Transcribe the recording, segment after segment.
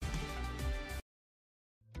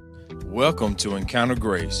Welcome to Encounter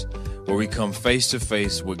Grace, where we come face to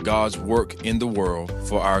face with God's work in the world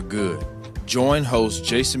for our good. Join host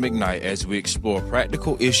Jason McKnight as we explore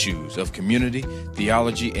practical issues of community,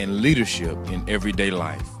 theology, and leadership in everyday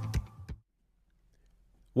life.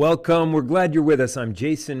 Welcome. We're glad you're with us. I'm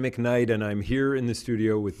Jason McKnight, and I'm here in the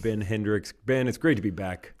studio with Ben Hendricks. Ben, it's great to be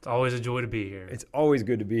back. It's always a joy to be here. It's always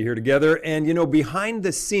good to be here together. And, you know, behind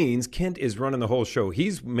the scenes, Kent is running the whole show.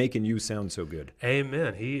 He's making you sound so good.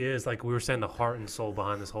 Amen. He is, like we were saying, the heart and soul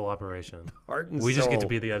behind this whole operation. We soul. just get to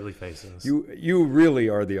be the ugly faces. You really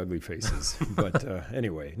are the ugly faces. But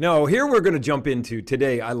anyway, no, here we're going to jump into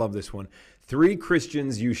today. I love this one. 3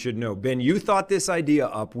 Christians you should know. Ben, you thought this idea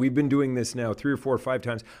up. We've been doing this now 3 or 4 or 5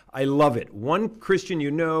 times. I love it. 1 Christian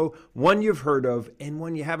you know, 1 you've heard of, and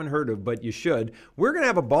 1 you haven't heard of, but you should. We're going to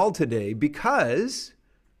have a ball today because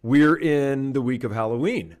we're in the week of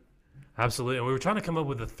Halloween. Absolutely. And we were trying to come up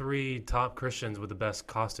with the 3 top Christians with the best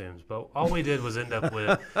costumes, but all we did was end up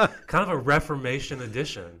with kind of a Reformation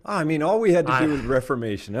edition. I mean, all we had to do was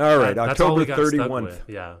Reformation. All right, that's all October we got 31st. With.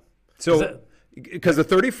 Yeah. So, because the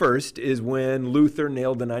 31st is when Luther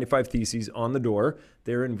nailed the 95 Theses on the door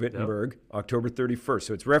there in Wittenberg, October 31st.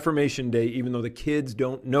 So it's Reformation Day, even though the kids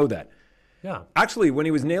don't know that. Yeah. Actually, when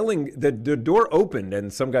he was nailing, the door opened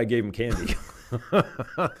and some guy gave him candy.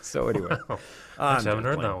 So anyway. I haven't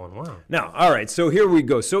heard that one. Wow. Now, all right, so here we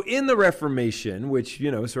go. So in the Reformation, which, you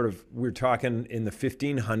know, sort of we're talking in the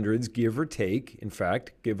 1500s, give or take. In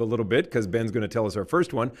fact, give a little bit because Ben's going to tell us our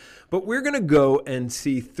first one. But we're going to go and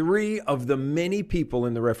see 3 of the many people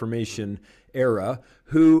in the Reformation era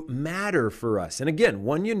who matter for us. And again,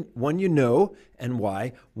 one you know and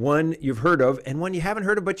why, 1 you've heard of, and 1 you haven't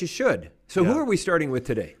heard of but you should. So who are we starting with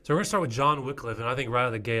today? So we're going to start with John Wycliffe, and I think right out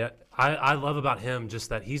of the gate, I love about him just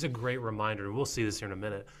that he's a great reminder, and we'll see this here in a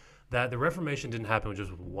minute, that the Reformation didn't happen with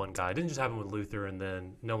just one guy. It didn't just happen with Luther and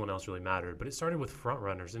then no one else really mattered, but it started with front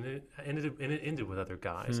runners and it ended with other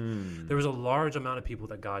guys. There was a large amount of people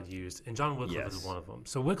that God used, and John Wycliffe was one of them.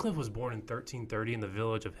 So Wycliffe was born in 1330 in the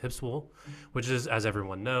village of Hipswell, which is, as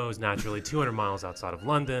everyone knows, naturally 200 miles outside of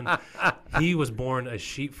London. He was born a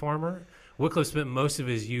sheep farmer. Wycliffe spent most of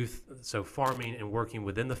his youth farming and working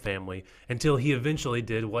within the family until he eventually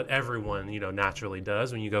did what everyone, naturally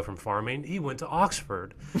does when you go from farming. He went to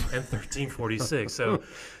Oxford in 1346. So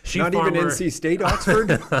Not even NC State,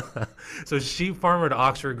 Oxford? So sheep farmer to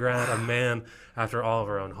Oxford grad, a man after all of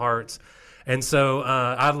our own hearts. And so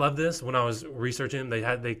I love this. When I was researching, they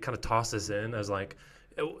kind of tossed this in as like,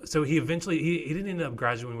 so he eventually he didn't end up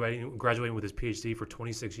graduating with his PhD for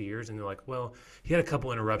 26 years, and they're like, well, he had a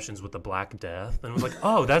couple interruptions with the Black Death, and it was like,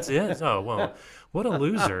 oh, that's it. Oh, well, what a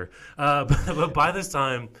loser. But by this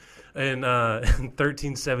time, in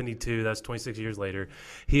 1372, that's 26 years later,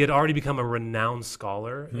 he had already become a renowned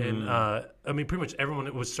scholar, and pretty much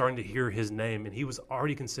everyone was starting to hear his name, and he was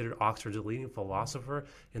already considered Oxford's leading philosopher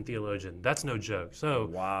and theologian. That's no joke. So,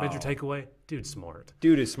 major takeaway, dude's smart.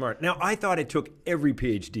 Dude is smart. Now, I thought it took every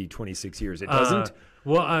PhD 26 years. It doesn't?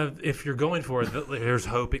 Well, if you're going for it, there's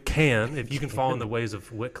hope. It can, if you can fall in the ways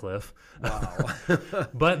of Wycliffe. Wow.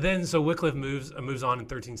 But then, so Wycliffe moves on in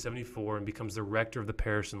 1374 and becomes the rector of the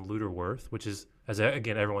parish in Lutterworth, which is, as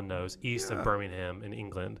again everyone knows, east of Birmingham in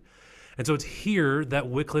England. And so it's here that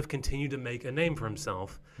Wycliffe continued to make a name for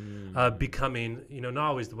himself, becoming, not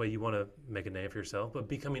always the way you want to make a name for yourself, but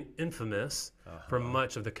becoming infamous for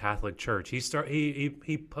much of the Catholic Church.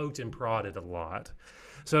 He poked and prodded a lot.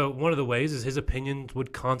 So one of the ways is his opinions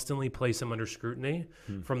would constantly place him under scrutiny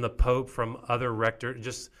from the Pope, from other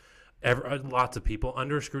rectors, lots of people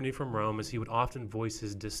under scrutiny from Rome, as he would often voice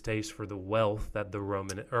his distaste for the wealth that the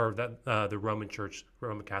Roman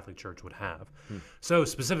Catholic Church would have. So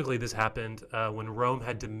specifically, this happened when Rome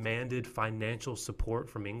had demanded financial support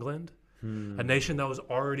from England, a nation that was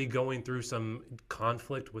already going through some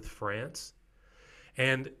conflict with France.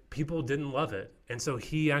 And people didn't love it. And so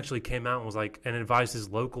he actually came out and was like, and advised his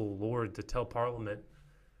local lord to tell Parliament,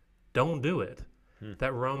 don't do it.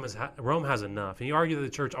 That Rome has enough. And he argued that the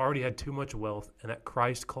church already had too much wealth and that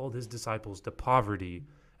Christ called his disciples to poverty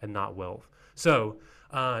and not wealth. So,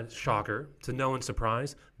 shocker, to no one's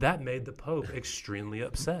surprise, that made the Pope extremely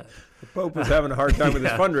upset. The Pope was having a hard time with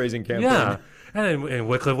his fundraising campaign. Yeah, and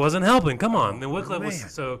Wycliffe wasn't helping. Come on. And Wycliffe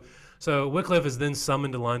was So Wycliffe is then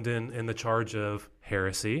summoned to London in the charge of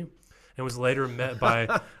heresy and was later met by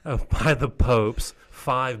the Pope's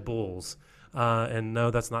 5 bulls. And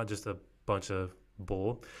no, that's not just a bunch of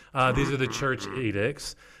bull. These are the church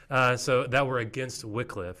edicts so that were against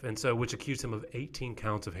Wycliffe, and so which accused him of 18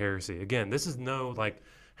 counts of heresy. Again, this is no like,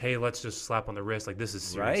 hey, let's just slap on the wrist. Like, this is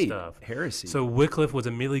serious stuff. Heresy. So Wycliffe was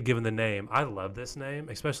immediately given the name. I love this name,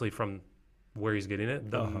 especially from where he's getting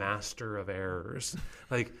it, the master of errors.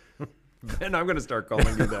 Like, And I'm going to start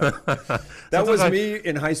calling you that. That was me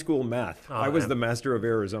in high school math. I was the master of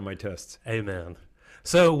errors on my tests. Amen.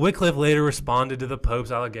 So Wycliffe later responded to the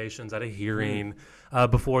Pope's allegations at a hearing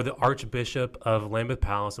before the Archbishop of Lambeth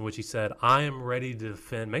Palace, in which he said, I am ready to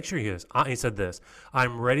defend, make sure he is, he said this,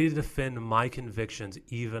 I'm ready to defend my convictions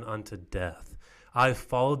even unto death. I have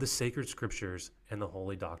followed the sacred scriptures and the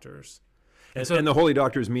holy doctors. And the holy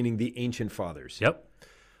doctors meaning the ancient fathers. Yep.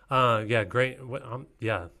 Yeah, great.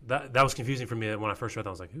 That was confusing for me when I first read that.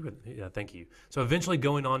 I was like, thank you. So eventually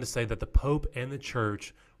going on to say that the Pope and the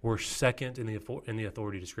Church were second in the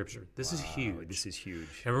authority to Scripture. This is huge. This is huge.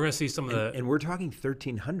 And we're going to see some of the... And we're talking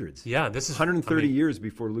 1300s. Yeah, this is... 130 years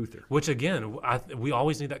before Luther. Which, again, we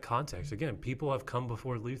always need that context. Again, people have come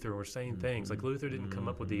before Luther and were saying things. Like, Luther didn't come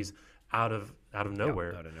up with these out of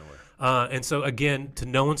nowhere. Yeah, out of nowhere. And so, again, to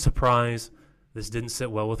no one's surprise... This didn't sit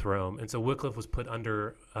well with Rome. And so Wycliffe was put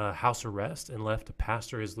under house arrest and left to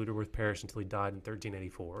pastor his Lutterworth parish until he died in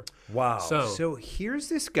 1384. Wow. So here's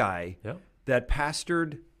this guy that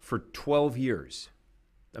pastored for 12 years.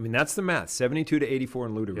 I mean, that's the math, 72 to 84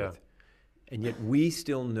 in Lutterworth. Yeah. And yet we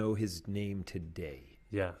still know his name today.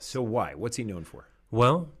 Yeah. So why? What's he known for?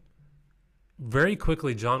 Well, very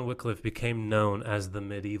quickly, John Wycliffe became known as the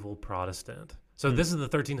medieval Protestant. So this is the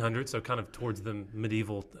 1300s, so kind of towards the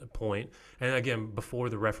medieval point. And again, before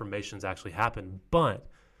the Reformations actually happened. But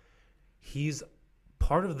he's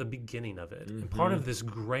part of the beginning of it and part of this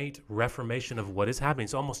great reformation of what is happening.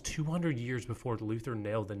 It's almost 200 years before Luther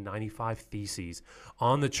nailed the 95 Theses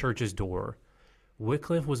on the church's door.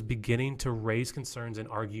 Wycliffe was beginning to raise concerns and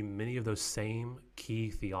argue many of those same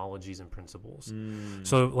key theologies and principles.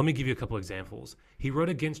 So let me give you a couple examples. He wrote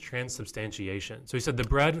against transubstantiation. So he said, the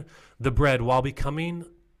bread, while becoming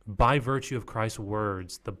by virtue of Christ's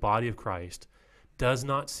words, the body of Christ, does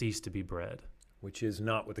not cease to be bread. Which is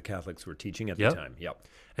not what the Catholics were teaching at the time. Yep.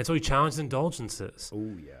 And so he challenged indulgences.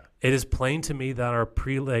 Oh, yeah. It is plain to me that our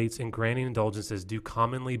prelates in granting indulgences do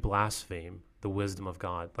commonly blaspheme the wisdom of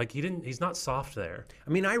God. Like he's not soft there.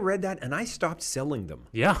 I mean, I read that and I stopped selling them.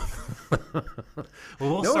 Yeah. Well,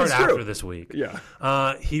 we'll start after this week.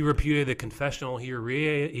 Yeah. He repudiated the confessional. He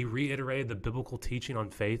reiterated the biblical teaching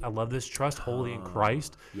on faith. I love this. Trust wholly in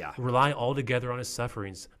Christ. Yeah. Rely altogether on his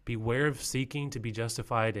sufferings. Beware of seeking to be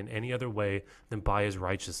justified in any other way than by his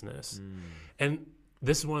righteousness. And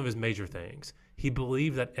this is one of his major things. He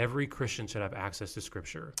believed that every Christian should have access to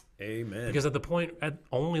Scripture. Amen. Because at the point,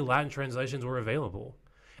 only Latin translations were available.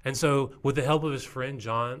 And so with the help of his friend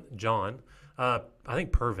John, I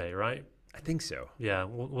think Purvey, right? I think so. Yeah,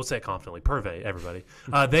 we'll say it confidently. Purvey, everybody.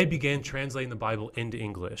 They began translating the Bible into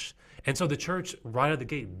English. And so the church, right out of the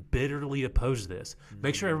gate, bitterly opposed this.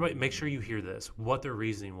 Make sure you hear this, what their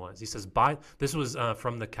reasoning was. He says, this was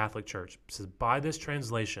from the Catholic Church. He says, by this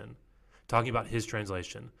translation, talking about his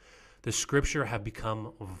translation, the Scripture have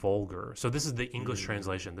become vulgar. So this is the English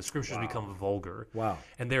translation. The Scriptures become vulgar. Wow.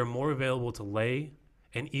 And they're more available to lay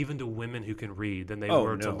and even to women who can read than they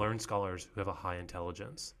were to learned scholars who have a high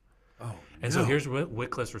intelligence. So here's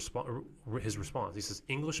Wycliffe's response. He says,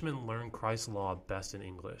 Englishmen learn Christ's law best in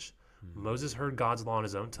English. Moses heard God's law in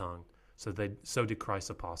his own tongue, so did Christ's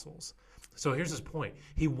apostles. So here's his point.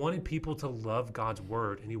 He wanted people to love God's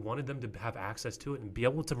word, and he wanted them to have access to it and be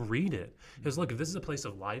able to read it. He goes, look, if this is a place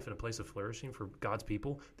of life and a place of flourishing for God's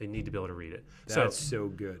people, they need to be able to read it. That's so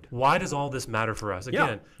good. Why does all this matter for us?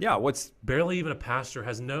 Again, what's barely even a pastor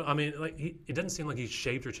has it doesn't seem like he's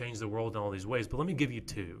shaped or changed the world in all these ways, but let me give you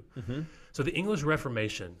two. So the English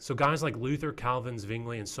Reformation, so guys like Luther, Calvin,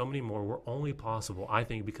 Zwingli, and so many more were only possible, I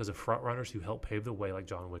think, because of frontrunners who helped pave the way like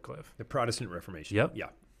John Wycliffe. The Protestant Reformation. Yep. Yeah.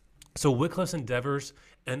 So Wycliffe's endeavors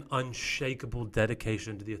and unshakable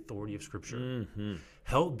dedication to the authority of Scripture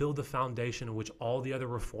helped build the foundation in which all the other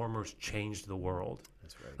reformers changed the world.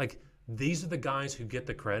 That's right. Like, these are the guys who get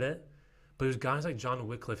the credit, but there's guys like John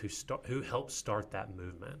Wycliffe who helped start that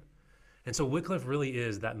movement. And so Wycliffe really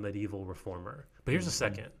is that medieval reformer. But here's a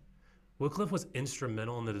second. Wycliffe was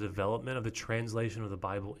instrumental in the development of the translation of the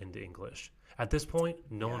Bible into English. At this point,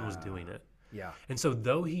 no one was doing it. Yeah. And so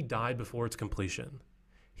though he died before its completion,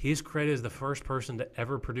 he is credited as the first person to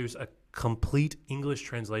ever produce a complete English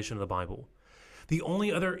translation of the Bible. The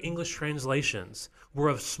only other English translations were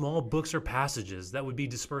of small books or passages that would be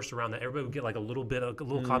dispersed around, that everybody would get like a little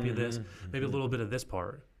copy of this, maybe a little bit of this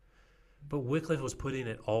part. But Wycliffe was putting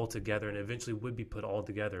it all together, and eventually would be put all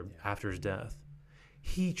together after his death.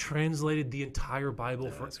 He translated the entire Bible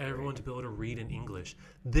for everyone to be able to read in English.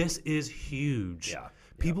 This is huge. Yeah.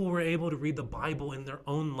 People were able to read the Bible in their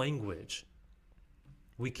own language.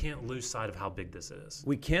 We can't lose sight of how big this is.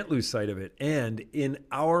 We can't lose sight of it. And in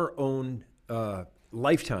our own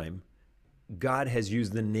lifetime, God has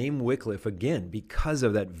used the name Wycliffe again because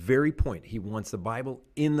of that very point. He wants the Bible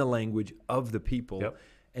in the language of the people. Yep.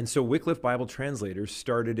 And so Wycliffe Bible translators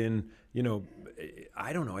started in,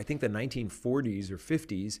 I don't know, I think the 1940s or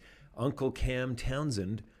 50s, Uncle Cam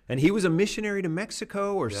Townsend, and he was a missionary to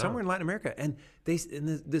Mexico or somewhere in Latin America. And this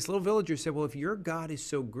little villager said, well, if your God is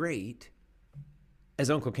so great, as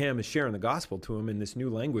Uncle Cam is sharing the gospel to him in this new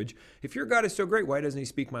language, if your God is so great, why doesn't he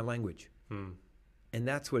speak my language? And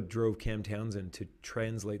that's what drove Cam Townsend to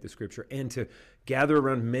translate the scripture and to gather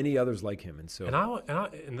around many others like him. And so,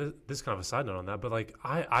 and this is kind of a side note on that, but like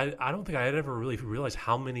I don't think I had ever really realized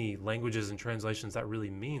how many languages and translations that really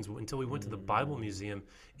means until we went to the Bible Museum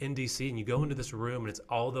in DC, and you go into this room and it's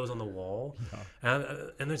all those on the wall,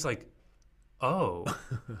 and it's like, oh.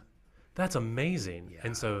 That's amazing. Yeah.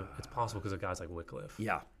 And so it's possible because of guys like Wycliffe.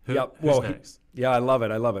 Yeah. Who's next? I love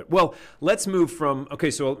it. Well, let's move from,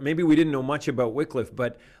 so maybe we didn't know much about Wycliffe,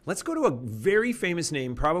 but let's go to a very famous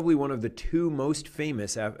name, probably one of the two most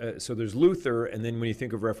famous. So there's Luther, and then when you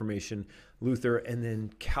think of Reformation, Luther, and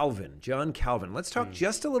then Calvin, John Calvin. Let's talk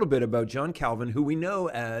just a little bit about John Calvin, who we know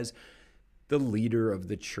as the leader of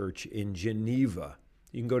the church in Geneva.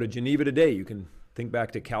 You can go to Geneva today. You can think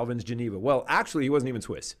back to Calvin's Geneva. Well, actually, he wasn't even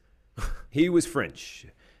Swiss. He was French,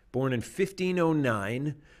 born in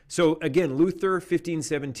 1509. So again, Luther,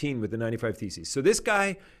 1517 with the 95 Theses. So this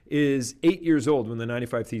guy is 8 years old when the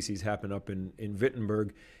 95 Theses happen up in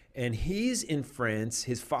Wittenberg. And he's in France.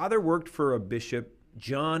 His father worked for a bishop,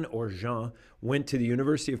 Jean, went to the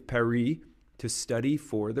University of Paris to study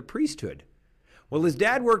for the priesthood. Well, his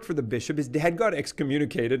dad worked for the bishop. His dad got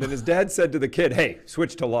excommunicated, and his dad said to the kid, hey,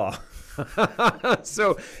 switch to law.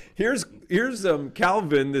 So here's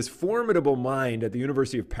Calvin, this formidable mind at the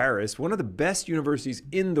University of Paris, one of the best universities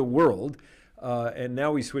in the world, and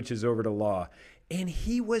now he switches over to law. And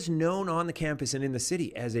he was known on the campus and in the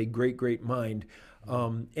city as a great, great mind,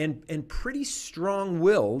 and pretty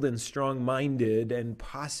strong-willed and strong-minded and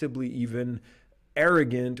possibly even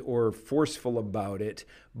arrogant or forceful about it.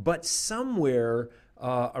 But somewhere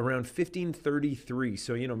around 1533,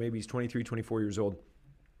 so maybe he's 23, 24 years old,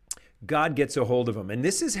 God gets a hold of him. And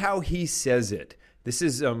this is how he says it. This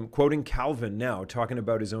is quoting Calvin now, talking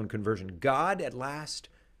about his own conversion. God at last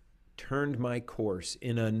turned my course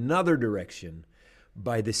in another direction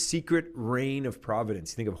by the secret reign of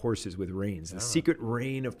providence. You think of horses with reins, the secret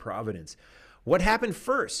reign of providence. What happened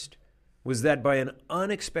first was that by an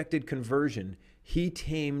unexpected conversion, he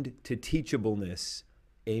tamed to teachableness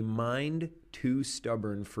a mind too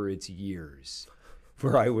stubborn for its years.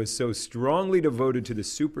 For I was so strongly devoted to the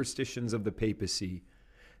superstitions of the papacy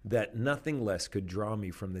that nothing less could draw me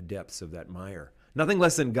from the depths of that mire. Nothing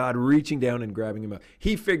less than God reaching down and grabbing him up.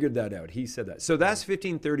 He figured that out. He said that. So that's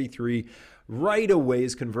 1533. Right away,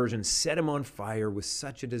 his conversion set him on fire with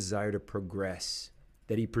such a desire to progress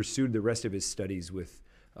that he pursued the rest of his studies with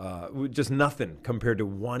just nothing compared to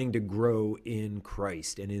wanting to grow in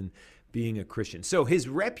Christ and in being a Christian. So his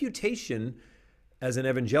reputation as an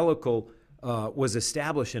evangelical was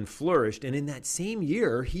established and flourished. And in that same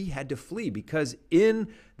year, he had to flee because in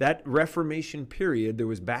that Reformation period, there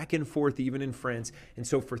was back and forth even in France. And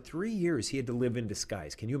so for 3 years, he had to live in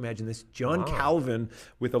disguise. Can you imagine this? John Calvin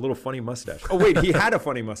with a little funny mustache. Oh, wait, he had a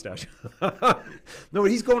funny mustache. No,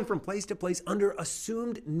 he's going from place to place under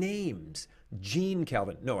assumed names. Jean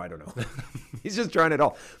Calvin. No, I don't know. He's just trying it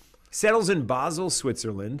all. Settles in Basel,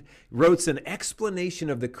 Switzerland, wrote an explanation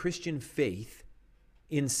of the Christian faith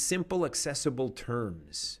in simple, accessible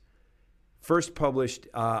terms. First published,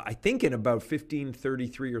 I think in about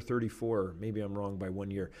 1533 or 34, maybe I'm wrong by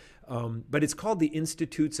 1 year. But it's called the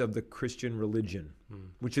Institutes of the Christian Religion,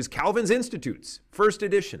 which is Calvin's Institutes, first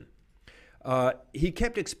edition. He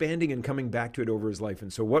kept expanding and coming back to it over his life.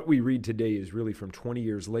 And so what we read today is really from 20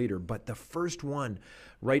 years later, but the first one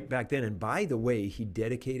right back then. And by the way, he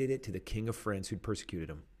dedicated it to the King of France who'd persecuted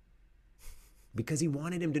him, because he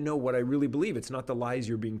wanted him to know what I really believe. It's not the lies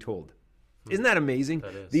you're being told. Isn't that amazing?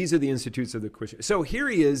 That is. These are the Institutes of the Christian. So here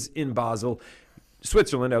he is in Basel,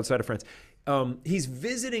 Switzerland, outside of France. He's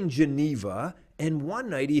visiting Geneva, and one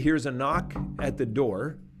night he hears a knock at the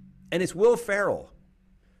door, and it's Will Ferrell.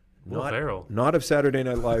 Not of Saturday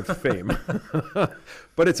Night Live fame,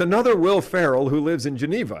 but it's another Will Ferrell who lives in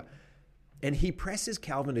Geneva. And he presses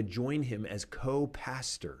Calvin to join him as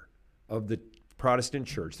co-pastor of the Protestant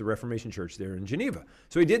church, the Reformation church there in Geneva.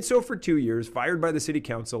 So he did so for 2 years, fired by the city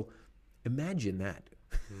council. Imagine that.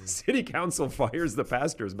 City council fires the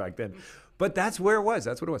pastors back then. But that's where it was.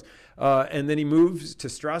 That's what it was. And then he moves to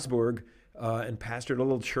Strasbourg and pastored a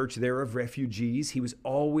little church there of refugees. He was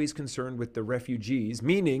always concerned with the refugees,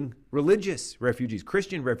 meaning religious refugees,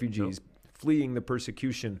 Christian refugees, fleeing the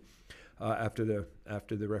persecution after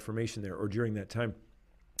the Reformation there, or during that time.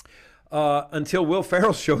 Until Will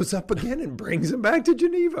Ferrell shows up again and brings him back to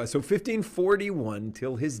Geneva. So 1541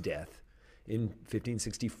 till his death in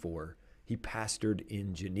 1564, he pastored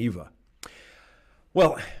in Geneva.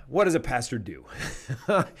 Well, what does a pastor do?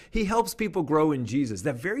 He helps people grow in Jesus.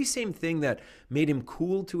 That very same thing that made him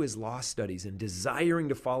cool to his law studies and desiring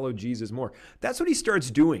to follow Jesus more. That's what he starts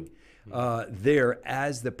doing there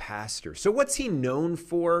as the pastor. So what's he known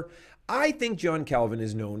for? I think John Calvin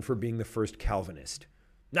is known for being the first Calvinist.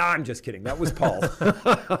 No, I'm just kidding. That was Paul.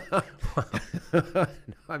 No,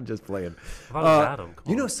 I'm just playing. How about Adam?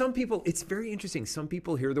 You know, some people, it's very interesting. Some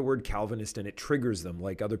people hear the word Calvinist and it triggers them,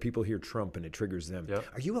 like other people hear Trump and it triggers them. Yep.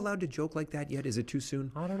 Are you allowed to joke like that yet? Is it too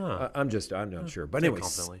soon? I don't know. I'm not sure. But anyway,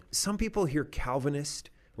 some people hear Calvinist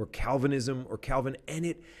or Calvinism or Calvin,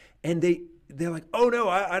 and they're like, oh no,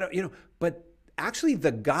 I don't, you know. But actually,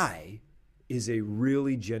 the guy is a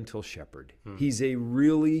really gentle shepherd. He's a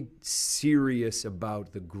really serious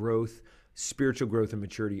about the growth, spiritual growth and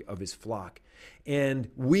maturity of his flock. And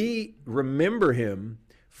we remember him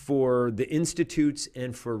for the institutes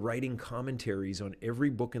and for writing commentaries on every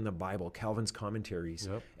book in the Bible, Calvin's commentaries,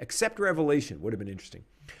 except Revelation. Would have been interesting.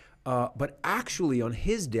 But actually, on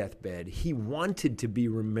his deathbed, he wanted to be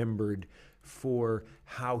remembered for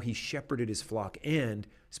how he shepherded his flock, and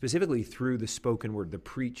specifically through the spoken word, the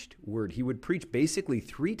preached word. He would preach basically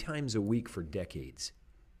 3 times a week for decades,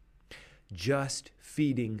 just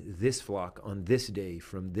feeding this flock on this day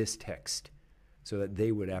from this text so that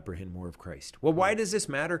they would apprehend more of Christ. Well, why does this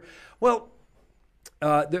matter? Well,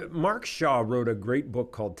 Mark Shaw wrote a great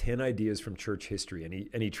book called 10 Ideas from Church History,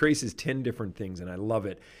 and he traces 10 different things, and I love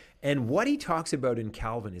it. And what he talks about in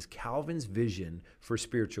Calvin is Calvin's vision for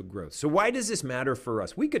spiritual growth. So why does this matter for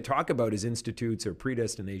us? We could talk about his institutes or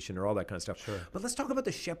predestination or all that kind of stuff. Sure. But let's talk about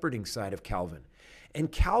the shepherding side of Calvin.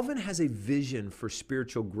 And Calvin has a vision for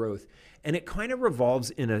spiritual growth, and it kind of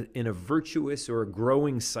revolves in a virtuous or a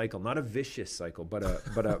growing cycle, not a vicious cycle, but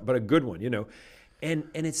a good one, you know. And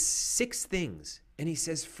it's 6 things. And he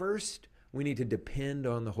says, first, we need to depend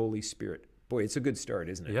on the Holy Spirit. Boy, it's a good start,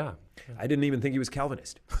 isn't it? Yeah. I didn't even think he was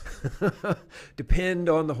Calvinist. Depend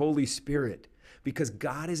on the Holy Spirit, because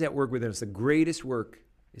God is at work within us. The greatest work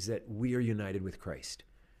is that we are united with Christ.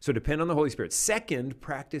 So depend on the Holy Spirit. Second,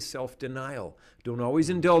 practice self-denial. Don't always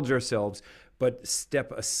indulge ourselves, but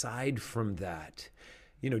step aside from that.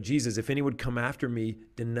 You know, Jesus, if any would come after me,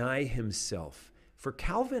 deny himself. For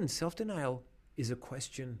Calvin, self-denial is a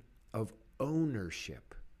question of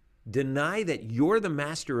ownership. Deny that you're the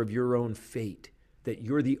master of your own fate, that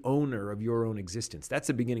you're the owner of your own existence. That's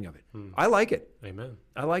the beginning of it. I like it. Amen.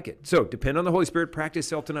 I like it. So depend on the Holy Spirit, practice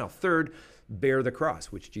self-denial. Third, bear the cross,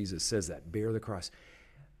 which Jesus says that. Bear the cross.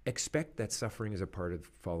 Expect that suffering is a part of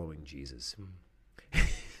following Jesus.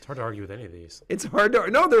 It's hard to argue with any of these. It's hard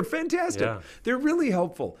to, no, they're fantastic. Yeah. They're really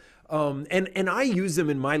helpful. And I use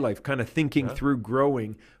them in my life, kind of thinking through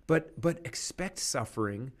growing, but expect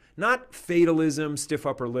suffering, not fatalism, stiff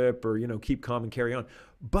upper lip, or, you know, keep calm and carry on,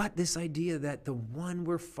 but this idea that the one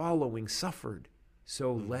we're following suffered,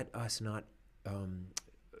 so let us not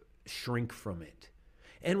shrink from it,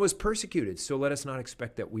 and was persecuted, so let us not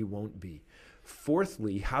expect that we won't be.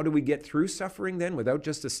 Fourthly, how do we get through suffering then without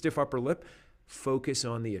just a stiff upper lip? Focus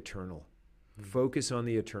on the eternal. Focus on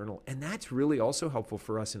the eternal. And that's really also helpful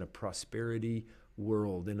for us in a prosperity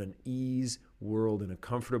world, in an ease world, in a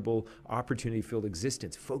comfortable, opportunity-filled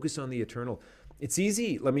existence. Focus on the eternal. It's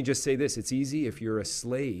easy, let me just say this, it's easy if you're a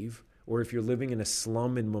slave or if you're living in a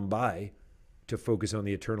slum in Mumbai to focus on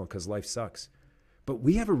the eternal because life sucks. But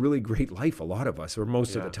we have a really great life, a lot of us, or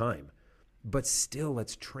most of the time. But still,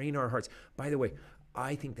 let's train our hearts. By the way,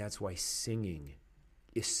 I think that's why singing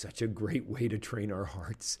is such a great way to train our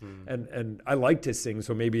hearts. And I like to sing,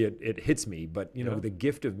 so maybe it hits me, but you know, the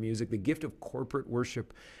gift of music, the gift of corporate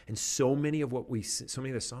worship, and so many of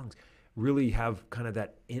the songs really have kind of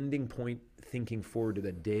that ending point thinking forward to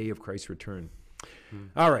the day of Christ's return.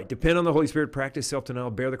 All right, depend on the Holy Spirit, practice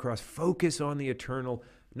self-denial, bear the cross, focus on the eternal.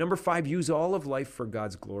 Number 5, use all of life for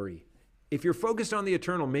God's glory. If you're focused on the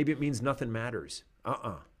eternal, maybe it means nothing matters.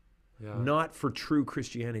 Not for true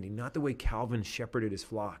Christianity, not the way Calvin shepherded his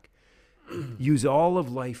flock. Use all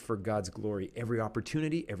of life for God's glory. Every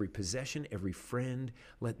opportunity, every possession, every friend,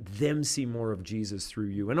 let them see more of Jesus through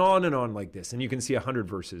you. And on like this. And you can see 100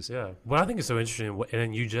 verses. Yeah. What I think is so interesting,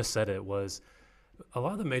 and you just said it, was a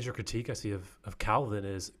lot of the major critique I see of Calvin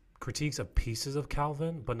is critiques of pieces of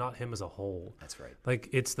Calvin, but not him as a whole. That's right. Like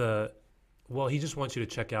it's he just wants you to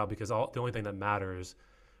check out because the only thing that matters,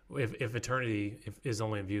 if eternity is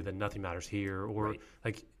only in view, then nothing matters here. Or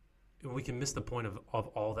like we can miss the point of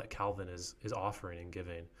all that Calvin is offering and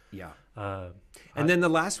giving. Yeah. Uh, And then the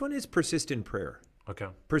last one is persist in prayer. okay.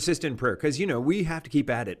 Persist in prayer, because, we have to keep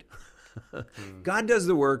at it. God does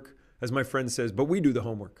the work, as my friend says, but we do the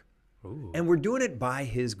homework. Ooh. And we're doing it by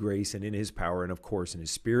his grace and in his power and, of course, in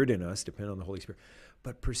his Spirit in us, depending on the Holy Spirit.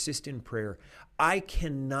 But persist in prayer. I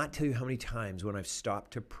cannot tell you how many times when I've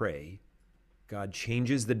stopped to pray, God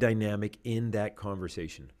changes the dynamic in that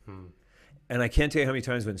conversation. And I can't tell you how many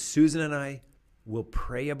times when Susan and I will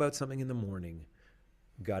pray about something in the morning,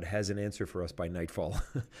 God has an answer for us by nightfall.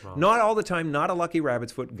 Wow. Not all the time, not a lucky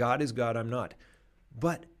rabbit's foot. God is God, I'm not.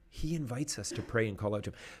 But he invites us to pray and call out to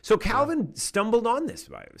him. So Calvin stumbled on this.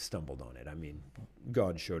 I stumbled on it. I mean,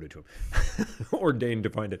 God showed it to him, ordained to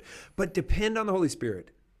find it. But depend on the Holy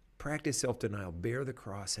Spirit. Practice self-denial, bear the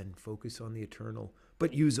cross, and focus on the eternal.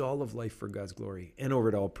 But use all of life for God's glory. And over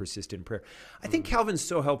it all, persist in prayer. I think Calvin's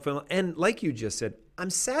so helpful. And like you just said, I'm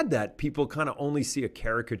sad that people kind of only see a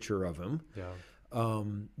caricature of him. Yeah.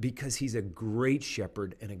 Because he's a great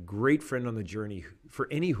shepherd and a great friend on the journey for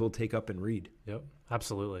any who'll take up and read. Yep.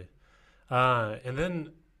 Absolutely. And then,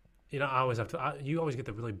 I always have to. You always get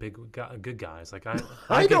the really big, good guys. Like I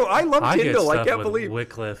know. I love get Tyndale. I stuff can't with believe.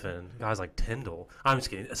 Wycliffe and guys like Tyndale. I'm just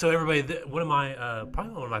kidding. So everybody,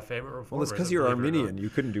 probably one of my favorite reformers. Well, it's because you're believe it or not. Arminian. You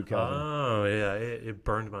couldn't do Calvin. Oh yeah, it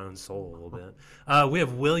burned my own soul a little bit. We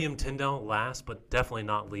have William Tyndale last, but definitely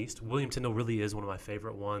not least. William Tyndale really is one of my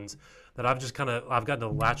favorite ones that I've gotten to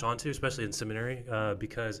latch onto, especially in seminary,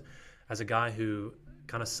 because as a guy who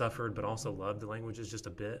kind of suffered but also loved the languages just a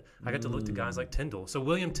bit, I got to look to guys like Tyndale. So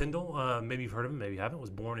William Tyndale, maybe you've heard of him, maybe you haven't, was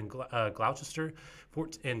born in Gloucester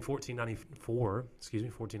in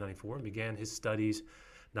 1494, and began his studies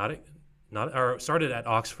started at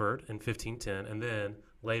Oxford in 1510, and then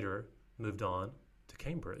later moved on to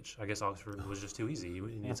Cambridge. I guess Oxford was just too easy. You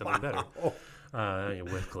needed something better.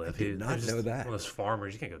 Wycliffe. I did not know that. One of those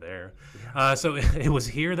farmers. You can't go there. Yeah. So it was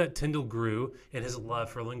here that Tyndale grew in his love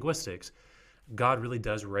for linguistics. God really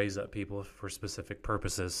does raise up people for specific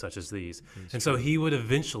purposes such as these. So he would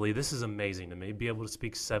eventually, this is amazing to me, be able to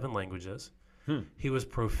speak 7 languages. He was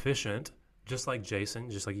proficient, just like Jason,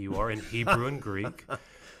 just like you are, in Hebrew and Greek.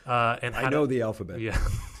 And I know the alphabet. Yeah.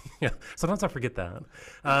 Yeah, sometimes I forget that,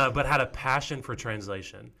 but had a passion for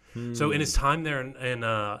translation. So in his time there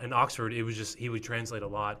in Oxford, it was just he would translate a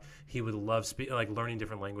lot. He would love learning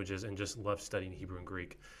different languages and just loved studying Hebrew and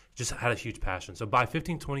Greek. Just had a huge passion. So by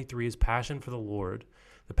 1523, his passion for the Lord,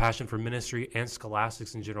 the passion for ministry and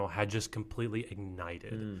scholastics in general, had just completely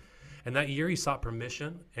ignited. And that year, he sought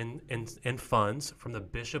permission and funds from the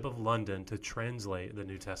Bishop of London to translate the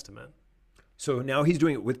New Testament. So now he's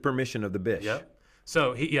doing it with permission of the bishop. Yep.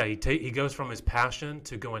 So he goes from his passion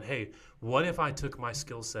to going, hey, what if I took my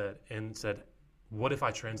skill set and said, what if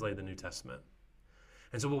I translated the New Testament?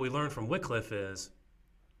 And so what we learned from Wycliffe is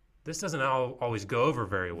this doesn't always go over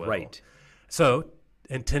very well. Right. So,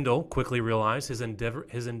 and Tyndale quickly realized his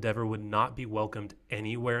endeavor would not be welcomed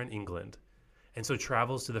anywhere in England, and so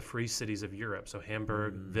travels to the free cities of Europe, so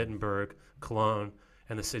Hamburg, Wittenberg, Cologne,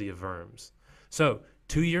 and the city of Worms. So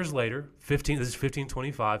 2 years later, this is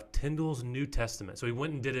 1525, Tyndale's New Testament. So he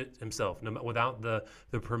went and did it himself, without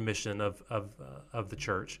the permission of the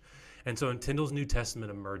church. And so in Tyndale's New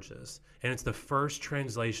Testament emerges, and it's the first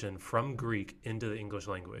translation from Greek into the English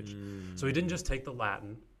language. So he didn't just take the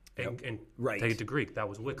Latin and take it to Greek. That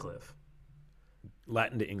was Wycliffe.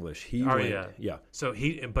 Latin to English. Yeah. So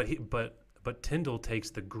but Tyndale takes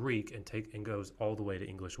the Greek and goes all the way to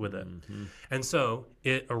English with it. And so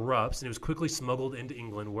it erupts, and it was quickly smuggled into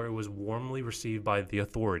England, where it was warmly received by the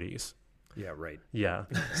authorities. Yeah, right. Yeah.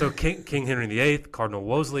 So King Henry VIII, Cardinal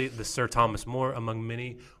Wolsey, the Sir Thomas More, among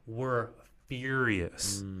many, were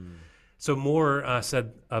furious. So More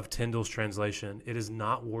said of Tyndale's translation, it is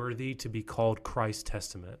not worthy to be called Christ's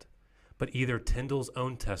Testament, but either Tyndale's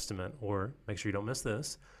own testament, or, make sure you don't miss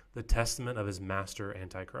this, the testament of his master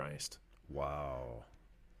Antichrist. Wow.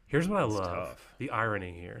 Here's what I love, tough. the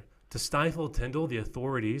irony here. To stifle Tyndale, the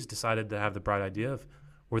authorities decided to have the bright idea of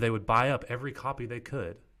where they would buy up every copy they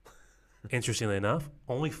could. Interestingly enough,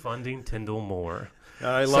 only funding Tyndale more.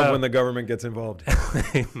 I love when the government gets involved.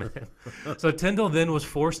 Amen. So Tyndale then was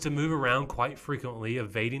forced to move around quite frequently,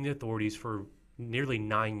 evading the authorities for nearly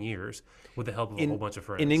 9 years with the help of a whole bunch of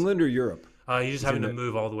friends. In England or Europe? He's just having to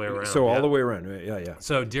move all the way around. So all the way around, yeah.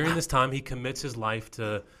 So during this time, he commits his life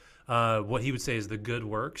to what he would say is the good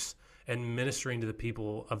works and ministering to the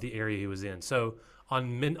people of the area he was in. So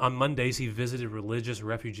on Mondays, he visited religious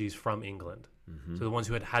refugees from England. So the ones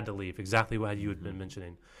who had to leave, exactly what you had been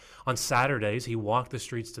mentioning. On Saturdays, he walked the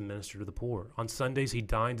streets to minister to the poor. On Sundays, he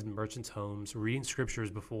dined in merchants' homes, reading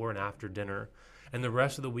scriptures before and after dinner. and the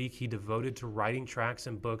rest of the week he devoted to writing tracts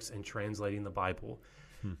and books and translating the Bible.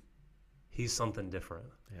 He's something different.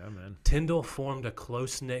 Yeah, man. Tyndale formed a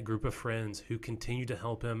close-knit group of friends who continued to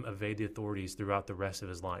help him evade the authorities throughout the rest of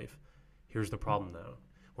his life. Here's the problem, though.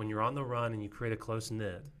 When you're on the run and you create a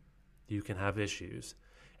close-knit, you can have issues.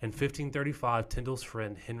 In 1535, Tyndale's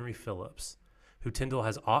friend Henry Phillips, who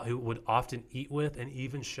who would often eat with and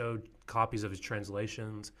even showed copies of his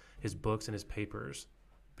translations, his books, and his papers,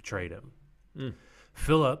 betrayed him.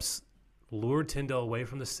 Phillips lured Tyndale away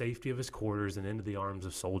from the safety of his quarters and into the arms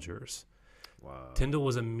of soldiers. Wow. Tyndale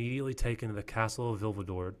was immediately taken to the castle of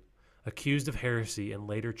Vilvoorde, accused of heresy, and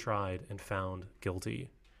later tried and found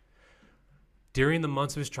guilty. During the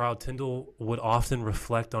months of his trial, Tyndale would often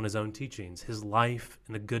reflect on his own teachings, his life,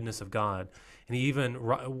 and the goodness of God. And he even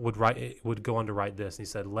would go on to write this. And he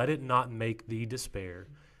said, "Let it not make thee despair,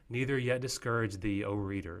 neither yet discourage thee, O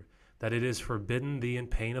reader, that it is forbidden thee in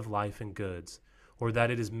pain of life and goods, or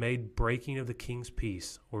that it is made breaking of the king's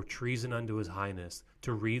peace, or treason unto his highness,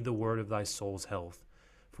 to read the word of thy soul's health.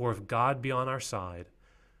 For if God be on our side,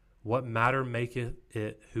 what matter maketh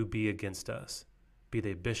it who be against us, be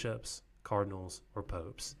they bishops, cardinals, or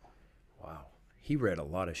popes?" Wow. He read a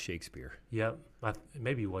lot of Shakespeare. Yep,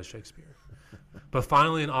 maybe he was Shakespeare. But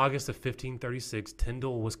finally, in August of 1536,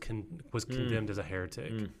 Tyndale was condemned as a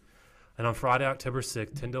heretic. And on Friday, October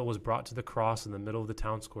 6th, Tyndale was brought to the cross in the middle of the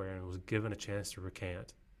town square and was given a chance to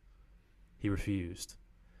recant. He refused.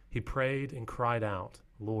 He prayed and cried out,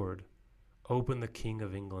 "Lord, open the King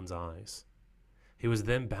of England's eyes." He was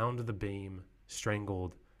then bound to the beam,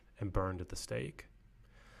 strangled, and burned at the stake.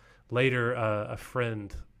 Later, a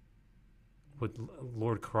friend,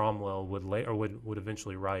 Lord Cromwell, would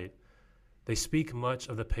eventually write, "They speak much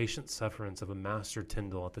of the patient sufferance of a Master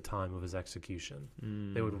Tyndale at the time of his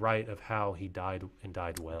execution." They would write of how he died and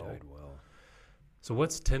died well. So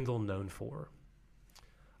what's Tyndale known for?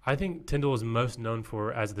 I think Tyndale is most known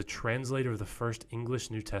for as the translator of the first English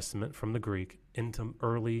New Testament from the Greek into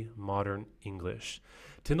early modern English.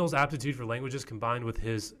 Tyndale's aptitude for languages combined with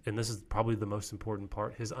his, and this is probably the most important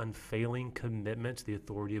part, his unfailing commitment to the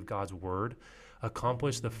authority of God's word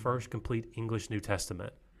accomplished the first complete English New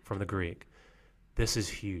Testament from the Greek. This is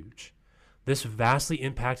huge. This vastly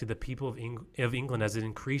impacted the people of England as it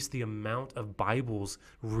increased the amount of Bibles,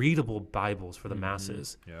 readable Bibles for the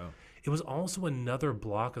masses. Yeah. It was also another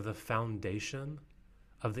block of the foundation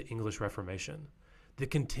of the English Reformation. The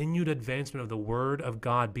continued advancement of the Word of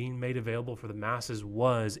God being made available for the masses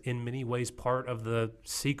was, in many ways, part of the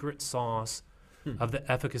secret sauce of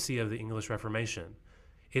the efficacy of the English Reformation.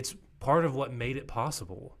 It's part of what made it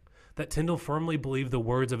possible. That Tyndale firmly believed the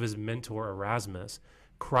words of his mentor, Erasmus,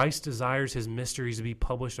 "Christ desires his mysteries to be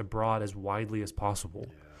published abroad as widely as possible.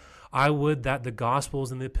 Yeah. I would that the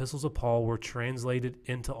Gospels and the epistles of Paul were translated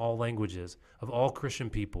into all languages of all Christian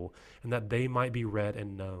people, and that they might be read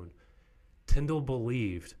and known." Tyndale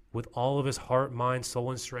believed with all of his heart, mind, soul,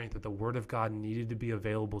 and strength that the Word of God needed to be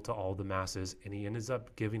available to all the masses, and he ends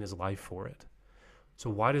up giving his life for it. So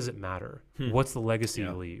why does it matter? What's the legacy he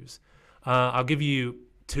leaves? I'll give you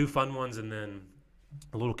two fun ones and then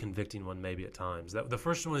a little convicting one maybe at times. The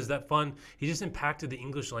first one is that fun. He just impacted the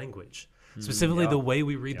English language, specifically the way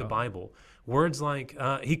we read the Bible. Words like,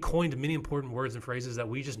 he coined many important words and phrases that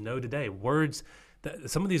we just know today. Words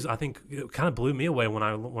that some of these I think kind of blew me away when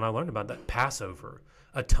I learned about that. Passover,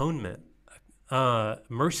 atonement,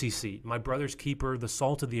 mercy seat, my brother's keeper, the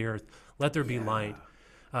salt of the earth, let there be light.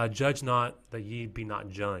 Judge not that ye be not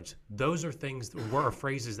judged. Those are things, were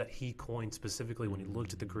phrases that he coined specifically when he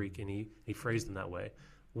looked at the Greek and he phrased them that way.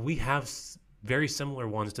 We have very similar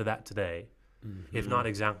ones to that today, if not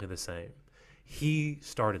exactly the same. He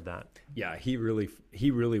started that. Yeah, he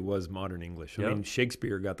really was modern English. I mean,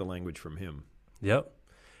 Shakespeare got the language from him. Yep.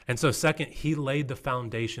 And so second, he laid the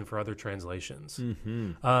foundation for other translations.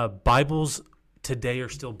 Bibles today are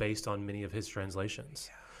still based on many of his translations.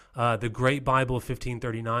 The Great Bible of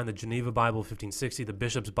 1539, the Geneva Bible of 1560, the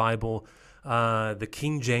Bishop's Bible, the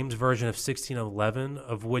King James Version of 1611,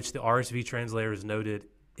 of which the RSV translators noted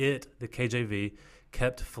the KJV,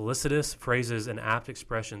 kept felicitous phrases and apt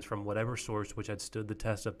expressions from whatever source which had stood the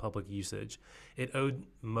test of public usage. It owed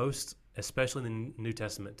most, especially in the New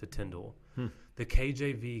Testament, to Tyndale. The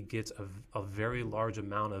KJV gets a very large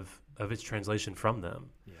amount of its translation from them.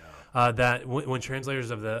 That when translators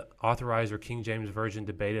of the Authorized or King James Version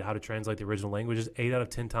debated how to translate the original languages, 8 out of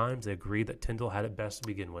 10 times they agreed that Tyndale had it best to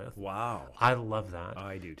begin with. Wow. I love that.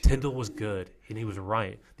 I do too. Tyndale was good, and he was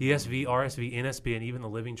right. The ESV, RSV, NSB, and even the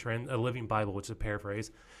Living Bible, which is a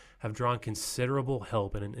paraphrase, have drawn considerable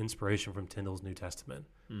help and an inspiration from Tyndale's New Testament.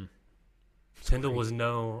 Tyndale was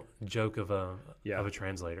no joke of a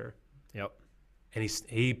translator. Yep. and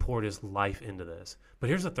he poured his life into this. But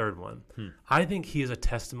here's the third one. I think he is a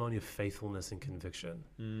testimony of faithfulness and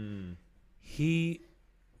conviction. He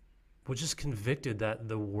was just convicted that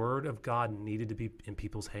the word of God needed to be in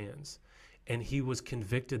people's hands. And he was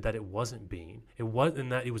convicted that it wasn't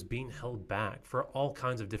and that it was being held back for all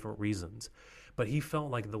kinds of different reasons. But he felt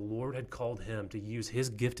like the Lord had called him to use his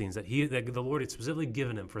giftings that the Lord had specifically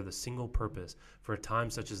given him for the single purpose for a time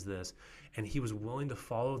such as this. And he was willing to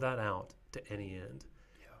follow that out to any end.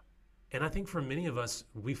 And I think for many of us,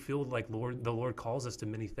 we feel like the Lord calls us to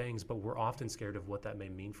many things, but we're often scared of what that may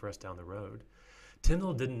mean for us down the road.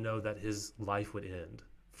 Tyndale didn't know that his life would end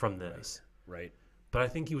from this. Right. But I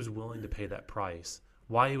think he was willing to pay that price.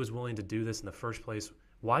 Why he was willing to do this in the first place,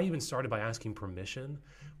 why he even started by asking permission,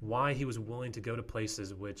 why he was willing to go to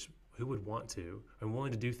places who would want to, and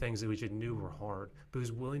willing to do things that he knew were hard, but he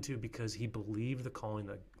was willing to because he believed the calling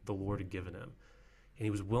that the Lord had given him. And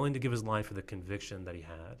he was willing to give his life for the conviction that he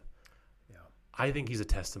had. Yeah. I think he's a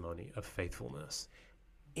testimony of faithfulness.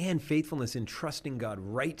 And faithfulness in trusting God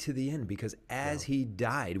right to the end, because as he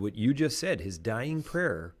died, what you just said, his dying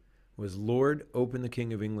prayer was, Lord, open the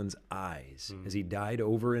King of England's eyes, as he died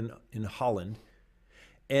over in Holland.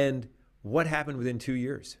 And what happened within 2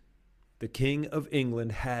 years? The King of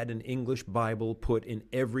England had an English Bible put in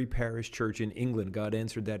every parish church in England. God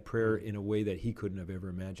answered that prayer in a way that he couldn't have ever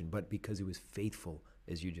imagined, but because he was faithful,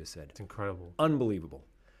 as you just said. It's incredible. Unbelievable.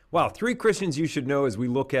 Wow, 3 Christians you should know as we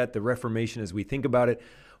look at the Reformation, as we think about it.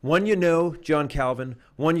 One you know, John Calvin.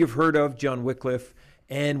 One you've heard of, John Wycliffe.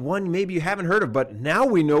 And one maybe you haven't heard of, but now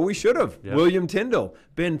we know we should have, William Tyndale.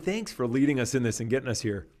 Ben, thanks for leading us in this and getting us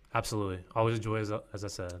here. Absolutely. Always a joy, as I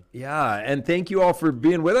said. Yeah, and thank you all for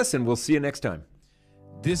being with us, and we'll see you next time.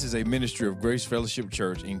 This is a ministry of Grace Fellowship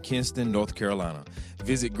Church in Kinston, North Carolina.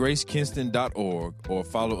 Visit gracekinston.org or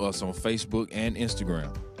follow us on Facebook and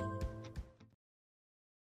Instagram.